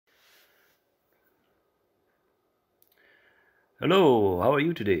Hello, how are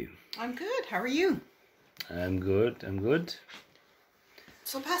you today? I'm good. How are you? I'm good, I'm good.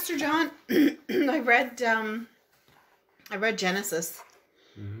 So, Pastor John, I read Genesis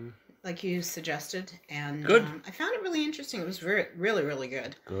like you suggested, and Good. I found it really interesting. It was really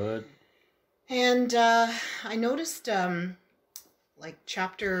good. Good. And I noticed like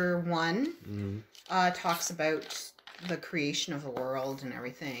chapter 1 talks about the creation of the world and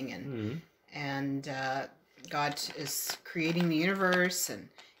everything, and God is creating the universe and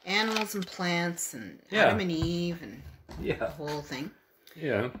animals and plants and Yeah. Adam and Eve and the Yeah. whole thing.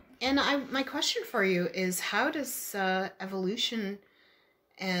 Yeah. And my question for you is, how does evolution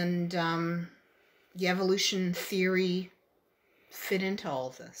and the evolution theory fit into all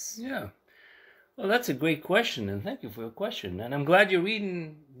of this? Yeah. Well, that's a great question, and thank you for your question. And I'm glad you're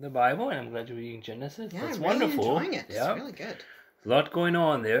reading the Bible, and I'm glad you're reading Genesis. Yeah, That's I'm really wonderful. enjoying it. Yeah. It's really good. A lot going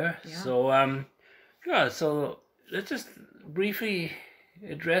on there. Yeah. So let's just briefly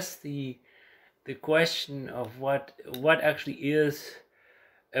address the question of what actually is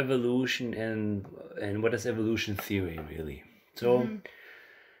evolution and what is evolution theory really. So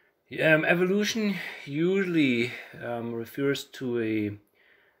evolution usually refers to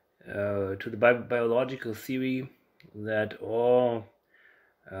the biological theory that all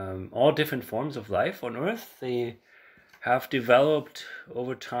different forms of life on Earth, they have developed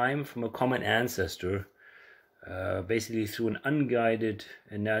over time from a common ancestor, basically through an unguided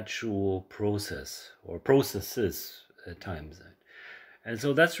and natural process or processes at times. And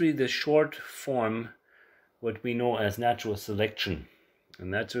so that's really the short form, what we know as natural selection. And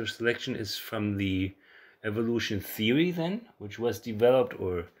natural selection is from the evolution theory then, which was developed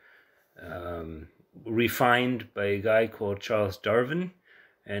or refined by a guy called Charles Darwin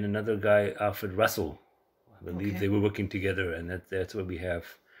and another guy, Alfred Russell. I believe they were working together, and that's where we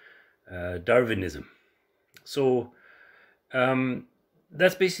have Darwinism. So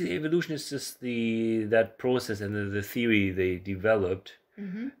that's basically evolution is just that process and the theory they developed.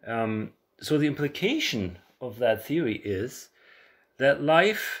 So the implication of that theory is that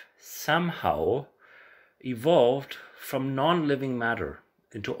life somehow evolved from non-living matter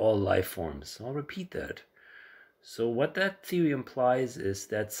into all life forms. I'll repeat that. So what that theory implies is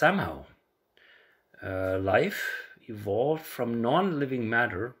that somehow life evolved from non-living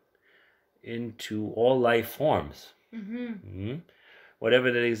matter into all life forms.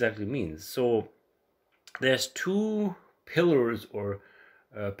 Whatever that exactly means. So there's two pillars or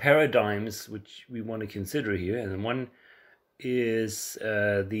paradigms which we want to consider here, and one is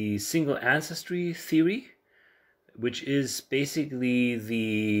the single ancestry theory, which is basically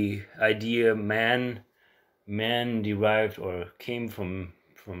the idea man derived or came from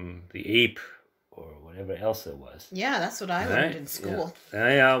the ape or whatever else it was. Yeah, that's what I learned in school.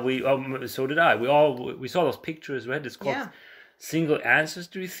 Yeah, so did I. We saw those pictures, right? It's called single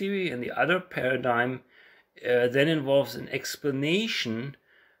ancestry theory, and the other paradigm then involves an explanation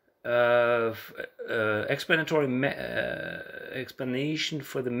of explanation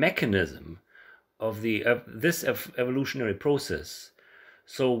for the mechanism of this evolutionary process.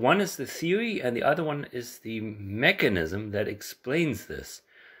 So one is the theory, and the other one is the mechanism that explains this.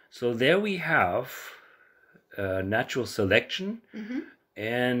 So there we have natural selection,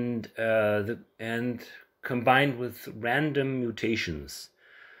 and combined with random mutations.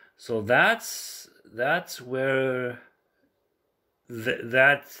 So that's where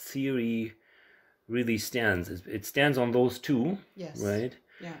that theory really stands. It stands on those two, right?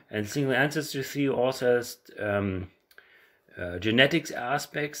 Yeah. And single ancestry theory also has genetics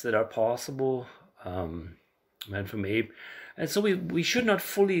aspects that are possible, man from ape. And so we should not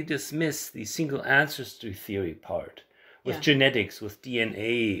fully dismiss the single ancestry theory part with genetics, with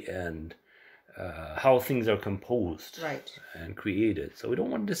DNA and how things are composed and created. So we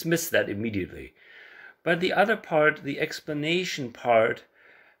don't want to dismiss that immediately. But the other part, the explanation part,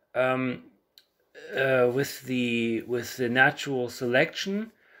 with the natural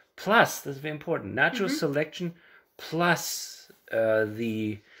selection, plus, that's very important, natural selection plus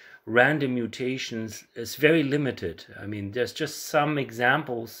the random mutations is very limited. I mean, there's just some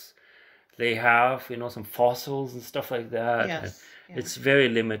examples they have, some fossils and stuff like that. It's very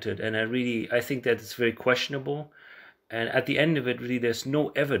limited, and I think that it's very questionable. And at the end of it, really, there's no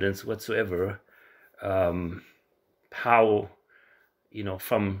evidence whatsoever how,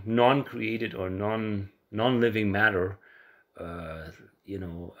 from non-created or non-living matter,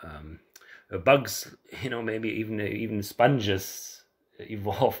 bugs, maybe even sponges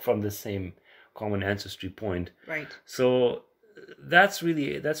evolved from the same common ancestry point. Right. So that's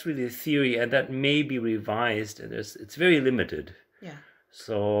really a theory, and that may be revised, and it's very limited. Yeah.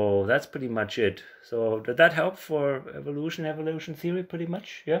 So that's pretty much it. So did that help for evolution theory pretty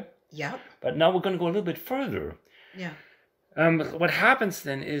much? Yeah? Yeah. But now we're going to go a little bit further. Yeah. What happens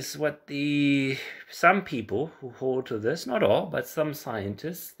then is what some people who hold to this, not all, but some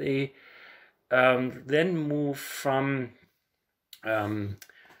scientists, they then move from the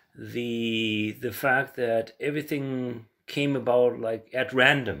fact that everything came about like at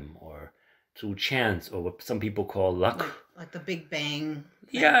random or through chance, or what some people call luck. Like the Big Bang.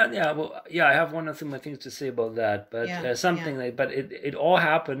 Yeah. Well, yeah, I have one or two more things to say about that, but but it all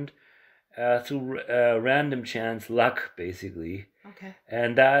happened through random chance, luck, basically. Okay.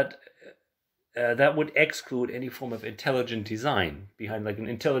 And that would exclude any form of intelligent design behind, like an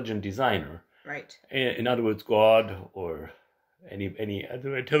intelligent designer. Right. In other words, God or any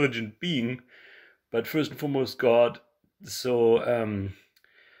other intelligent being, but first and foremost God. So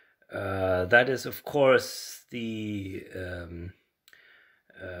that is, of course, the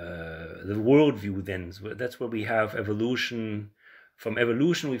worldview. Then that's where we have evolution. From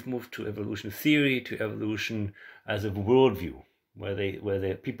evolution, we've moved to evolution theory, to evolution as a worldview, where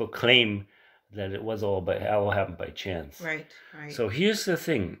the people claim that it was all happened by chance. Right. So here's the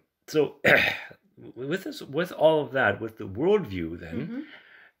thing. So with all of that, with the worldview, then,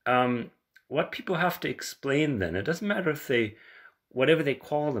 what people have to explain then, it doesn't matter if whatever they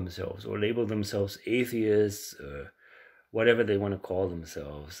call themselves or label themselves atheists, whatever they want to call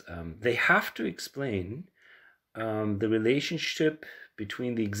themselves, they have to explain the relationship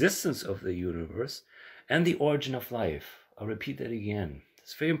between the existence of the universe and the origin of life. I'll repeat that again.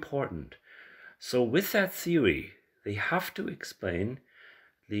 It's very important. So with that theory, they have to explain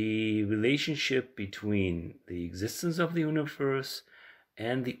the relationship between the existence of the universe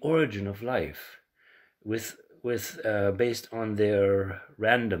and the origin of life, with based on their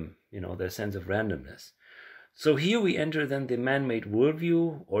their sense of randomness. So here we enter then the man-made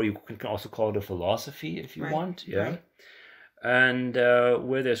worldview, or you can also call it a philosophy if you want. Yeah. Right. And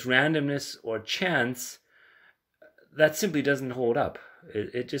where there's randomness or chance, that simply doesn't hold up.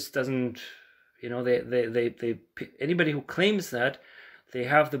 It just doesn't. They anybody who claims that, they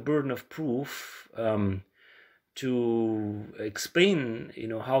have the burden of proof to explain,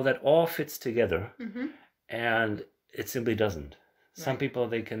 how that all fits together, and it simply doesn't. Right. Some people,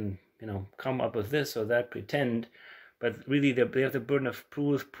 they can, come up with this or that, pretend, but really they have the burden of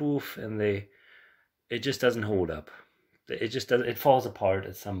proof, and it just doesn't hold up. It just doesn't. It falls apart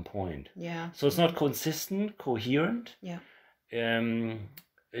at some point. Yeah. So it's not consistent, coherent. Yeah.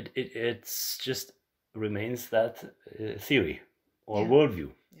 It's just remains that theory or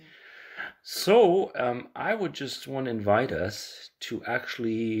worldview. Yeah. So I would just want to invite us to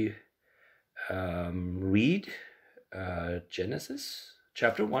actually read Genesis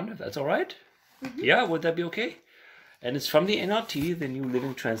chapter 1, if that's all right. Yeah, would that be okay? And it's from the NLT, the New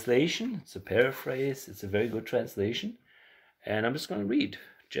Living Translation. It's a paraphrase. It's a very good translation. And I'm just going to read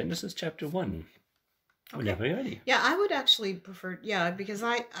Genesis chapter 1. Whenever you're ready. Yeah, I would actually prefer, because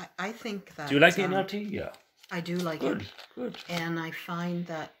I think that... Do you like the NLT? Yeah. I do like it. Good. And I find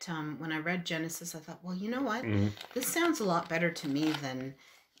that when I read Genesis, I thought, well, you know what? Mm-hmm. This sounds a lot better to me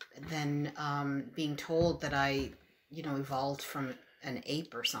than being told that I, evolved from an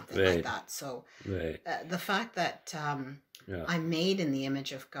ape or something like that. So the fact that I'm made in the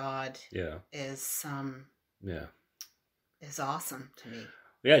image of God is awesome to me.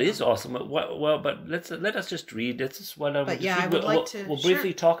 Yeah, it is awesome. Well, but let us just read. This is what I would. I would like to. We'll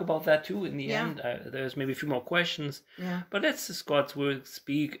briefly talk about that too in the end. There's maybe a few more questions. Yeah. But let's just God's word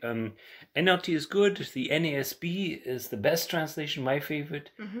speak. NLT is good. The NASB is the best translation, my favorite,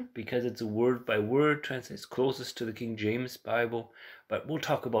 because it's a word by word translation. It's closest to the King James Bible. But we'll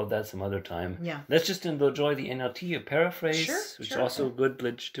talk about that some other time. Yeah. Let's just enjoy the NLT, a paraphrase, which is also a good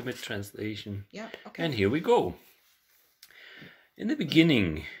legitimate translation. Yeah. Okay. And here we go. In the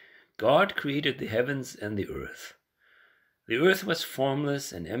beginning, God created the heavens and the earth. The earth was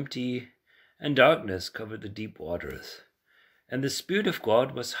formless and empty, and darkness covered the deep waters. And the Spirit of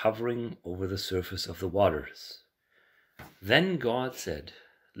God was hovering over the surface of the waters. Then God said,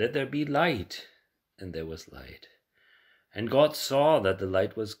 "Let there be light," and there was light. And God saw that the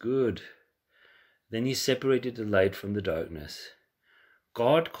light was good. Then he separated the light from the darkness.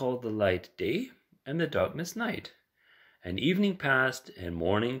 God called the light day, and the darkness night. And evening passed, and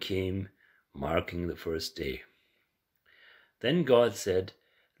morning came, marking the first day. Then God said,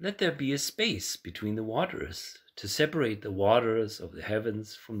 "Let there be a space between the waters, to separate the waters of the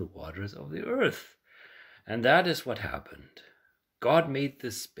heavens from the waters of the earth." And that is what happened. God made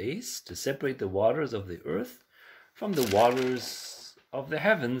this space to separate the waters of the earth from the waters of the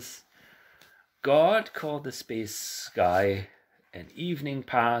heavens. God called the space sky, and evening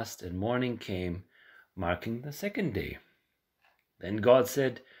passed, and morning came, marking the second day. Then God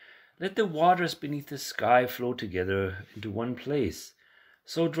said, "Let the waters beneath the sky flow together into one place,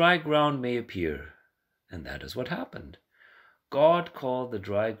 so dry ground may appear." And that is what happened. God called the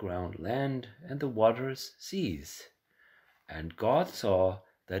dry ground land, and the waters seas. And God saw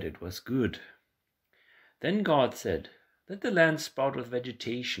that it was good. Then God said, "Let the land sprout with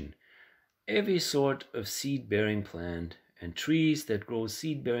vegetation, every sort of seed-bearing plant, and trees that grow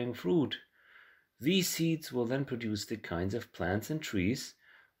seed-bearing fruit. These seeds will then produce the kinds of plants and trees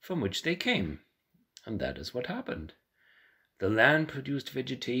from which they came." And that is what happened. The land produced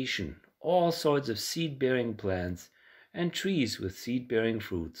vegetation, all sorts of seed-bearing plants, and trees with seed-bearing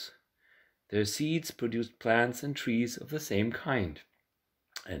fruits. Their seeds produced plants and trees of the same kind.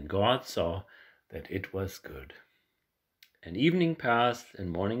 And God saw that it was good. And evening passed, and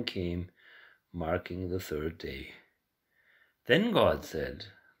morning came, marking the third day. Then God said,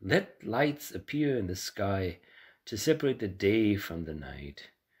 "Let lights appear in the sky to separate the day from the night.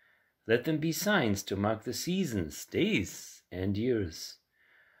 Let them be signs to mark the seasons, days, and years.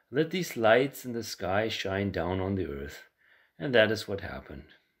 Let these lights in the sky shine down on the earth." And that is what happened.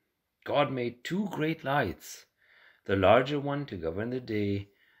 God made two great lights, the larger one to govern the day,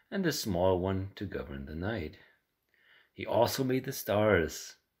 and the small one to govern the night. He also made the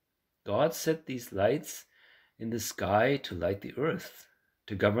stars. God set these lights in the sky to light the earth,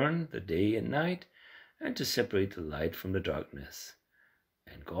 to govern the day and night, and to separate the light from the darkness.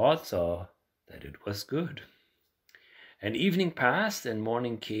 And God saw that it was good. And evening passed, and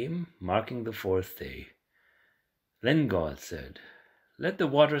morning came, marking the fourth day. Then God said, "Let the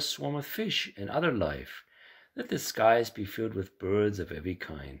waters swarm with fish and other life. Let the skies be filled with birds of every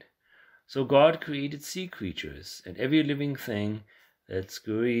kind." So God created sea creatures and every living thing that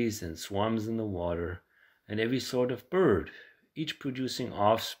scurries and swarms in the water, and every sort of bird, each producing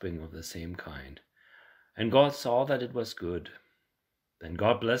offspring of the same kind. And God saw that it was good. Then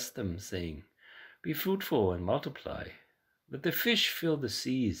God blessed them, saying, "Be fruitful and multiply. Let the fish fill the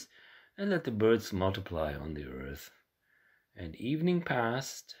seas, and let the birds multiply on the earth." And evening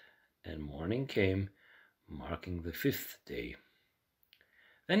passed, and morning came, marking the fifth day.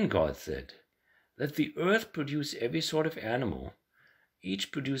 Then God said, "Let the earth produce every sort of animal,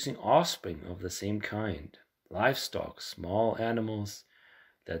 each producing offspring of the same kind, livestock, small animals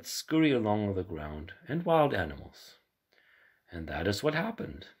that scurry along the ground, and wild animals." And that is what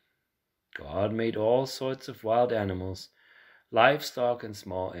happened. God made all sorts of wild animals, livestock and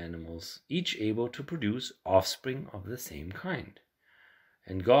small animals, each able to produce offspring of the same kind.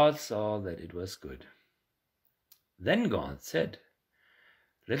 And God saw that it was good. Then God said,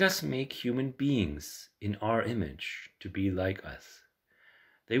 "Let us make human beings in our image, to be like us.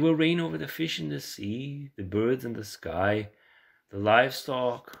 They will reign over the fish in the sea, the birds in the sky, the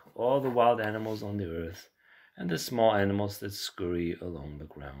livestock, all the wild animals on the earth, and the small animals that scurry along the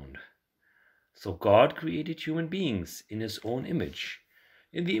ground." So God created human beings in his own image.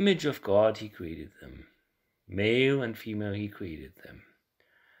 In the image of God he created them. Male and female he created them.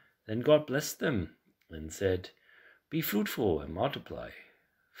 Then God blessed them and said, "Be fruitful and multiply.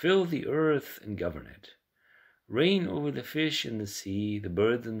 Fill the earth and govern it. Reign over the fish in the sea, the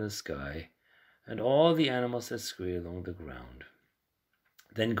birds in the sky, and all the animals that scurry along the ground."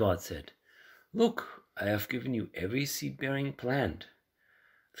 Then God said, "Look, I have given you every seed-bearing plant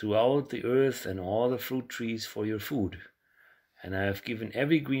throughout the earth and all the fruit trees for your food. And I have given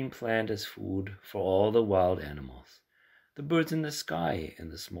every green plant as food for all the wild animals, the birds in the sky, and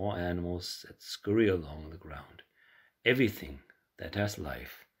the small animals that scurry along the ground, everything that has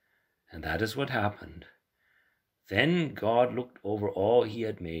life." And that is what happened. Then God looked over all he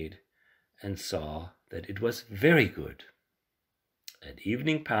had made and saw that it was very good. And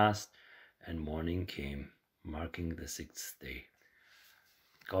evening passed, and morning came, marking the sixth day.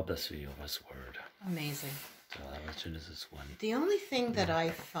 God bless you of his word. Amazing. So that was Genesis 1. The only thing that I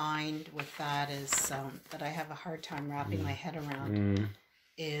find with that is that I have a hard time wrapping my head around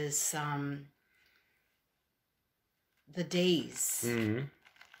is the days.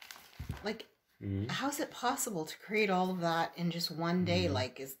 Like, how's it possible to create all of that in just one day?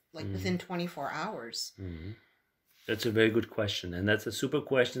 Within 24 hours. That's a very good question, and that's a super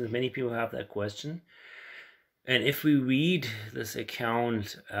question. Many people have that question. And if we read this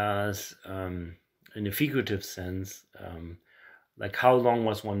account as in a figurative sense, like how long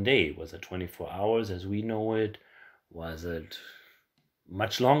was one day? Was it 24 hours as we know it? Was it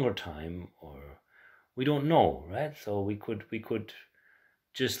much longer time? Or we don't know, right? So we could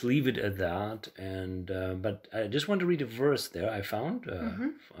just leave it at that. And but I just want to read a verse there I found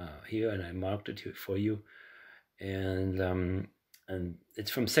here, and I marked it here for you. And and it's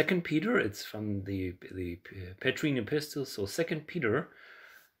from 2 Peter. It's from the Petrine epistle. So 2 Peter,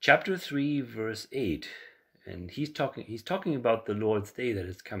 chapter 3, verse 8, and he's talking about the Lord's day that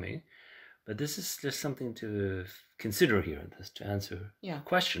is coming. But this is just something to consider here, just to answer the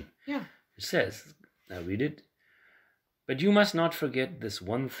question. Yeah. It says, I read it. But you must not forget this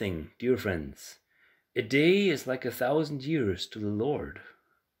one thing, dear friends. A day is like 1,000 years to the Lord,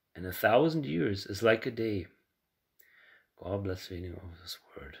 and 1,000 years is like a day. God bless the reading of this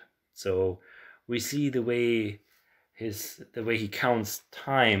word. So we see the way he counts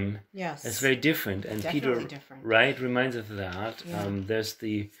time is very different, and Definitely Peter different. Right reminds us of that. Yeah. There's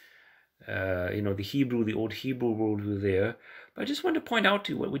the the old Hebrew worldview there. But I just want to point out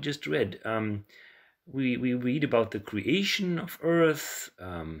to you what we just read. We read about the creation of Earth.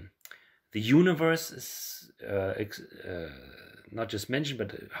 The universe is not just mentioned,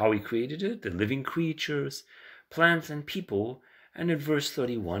 but how he created it, the living creatures, plants and people. And in verse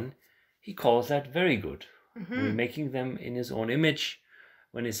 31, he calls that very good. We're making them in his own image.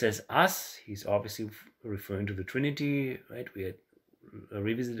 When he says us, he's obviously referring to the Trinity, right? We're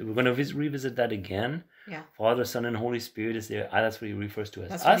going to revisit that again. Yeah. Father, Son, and Holy Spirit is there. That's what he refers to as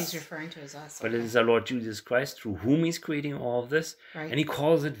That's us. what he's referring to as us. But it is our Lord Jesus Christ through whom he's creating all of this. Right. And he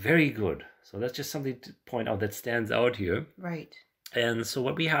calls it very good. So that's just something to point out that stands out here. Right. And so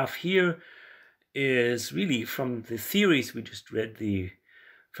what we have here is really from the theories we just read,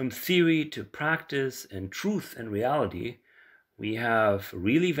 from theory to practice and truth and reality, we have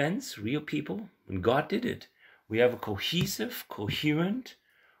real events, real people. When God did it, we have a cohesive, coherent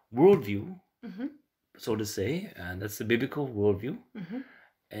worldview, so to say, and that's the biblical worldview.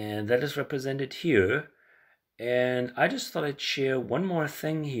 And that is represented here. And I just thought I'd share one more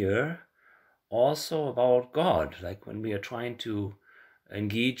thing here also about God, like when we are trying to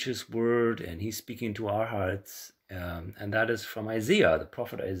engage his word and he's speaking to our hearts, and that is from Isaiah, the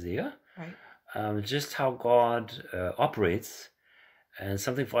prophet Isaiah. Right. Just how God operates, and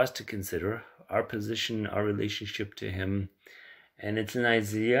something for us to consider, our position, our relationship to him. And it's in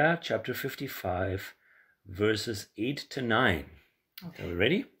Isaiah chapter 55, verses 8 to 9. Okay. Are we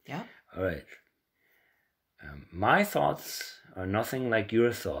ready? Yeah. All right. My thoughts are nothing like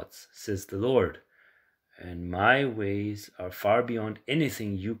your thoughts, says the Lord, and my ways are far beyond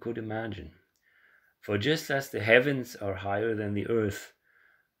anything you could imagine. For just as the heavens are higher than the earth,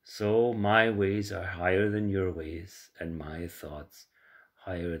 so my ways are higher than your ways, and my thoughts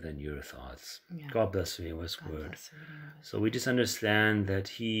higher than your thoughts. Yeah. God bless me with his word. Bless the reading of it. So we just understand that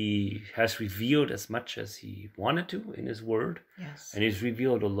he has revealed as much as he wanted to in his word. Yes. And he's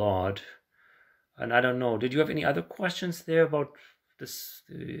revealed a lot. And I don't know, did you have any other questions there about this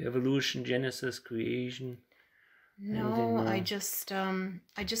evolution, Genesis, creation? No, I just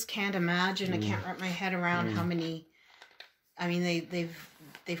can't imagine. I can't wrap my head around how many. I mean,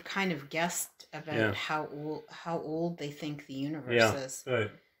 they've kind of guessed about how old they think the universe is.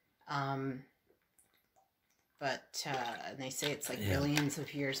 Right. But and they say it's like billions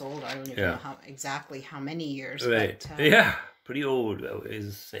of years old. I don't even know exactly how many years. Right. But, pretty old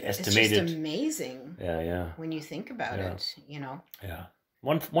is estimated. It's just amazing. Yeah. When you think about it, you know. Yeah.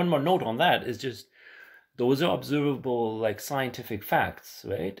 One more note on that is just those are observable, like scientific facts,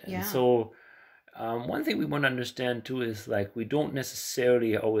 right? And so one thing we want to understand too is like we don't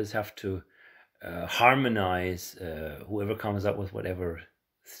necessarily always have to harmonize whoever comes up with whatever,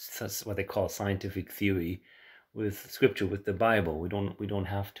 that's what they call scientific theory, with scripture, with the Bible. We don't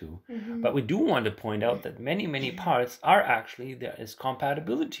have to. But we do want to point out that many parts are actually, there is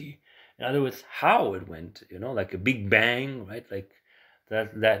compatibility. In other words, how it went, like a big bang, right? Like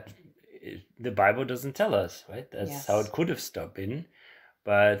that the Bible doesn't tell us, right? That's how it could have been,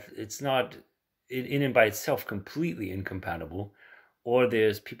 but it's not in and by itself completely incompatible. Or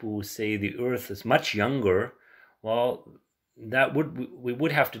there's people who say the earth is much younger. Well, we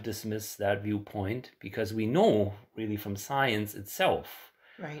would have to dismiss that viewpoint, because we know really from science itself,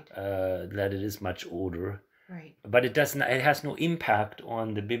 right, that it is much older. Right. But it has no impact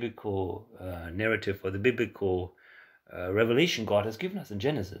on the biblical narrative or the biblical revelation God has given us in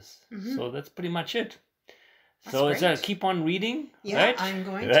Genesis. So that's pretty much it. So keep on reading. Yeah, right? I'm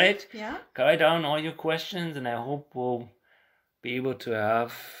going to. Yeah. Write down all your questions, and I hope we'll be able to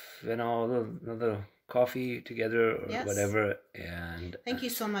have another coffee together or whatever. And thank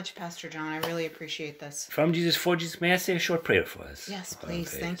you so much, Pastor John. I really appreciate this. From Jesus, for Jesus, may I say a short prayer for us? Yes, please.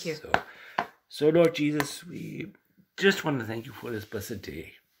 Thank you. So Lord Jesus, we just want to thank you for this blessed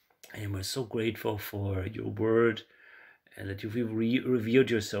day. And we're so grateful for your word, and that you've revealed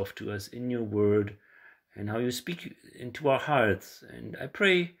yourself to us in your word, and how you speak into our hearts. And I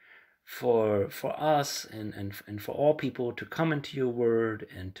pray for us and for all people to come into your word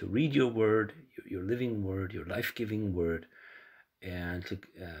and to read your word, your living word, your life-giving word, and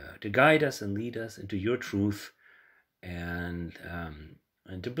to guide us and lead us into your truth, and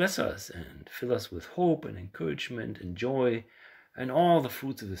to bless us and fill us with hope and encouragement and joy and all the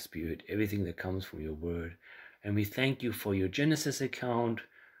fruits of the Spirit, everything that comes from your word. And we thank you for your Genesis account,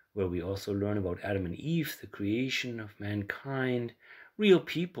 where we also learn about Adam and Eve, the creation of mankind, real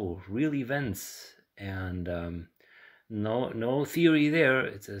people, real events, and no theory there.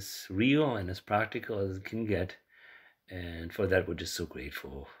 It's as real and as practical as it can get. And for that, we're just so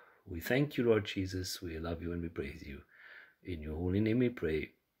grateful. We thank you, Lord Jesus. We love you and we praise you. In your holy name we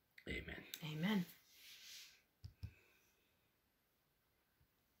pray. Amen. Amen.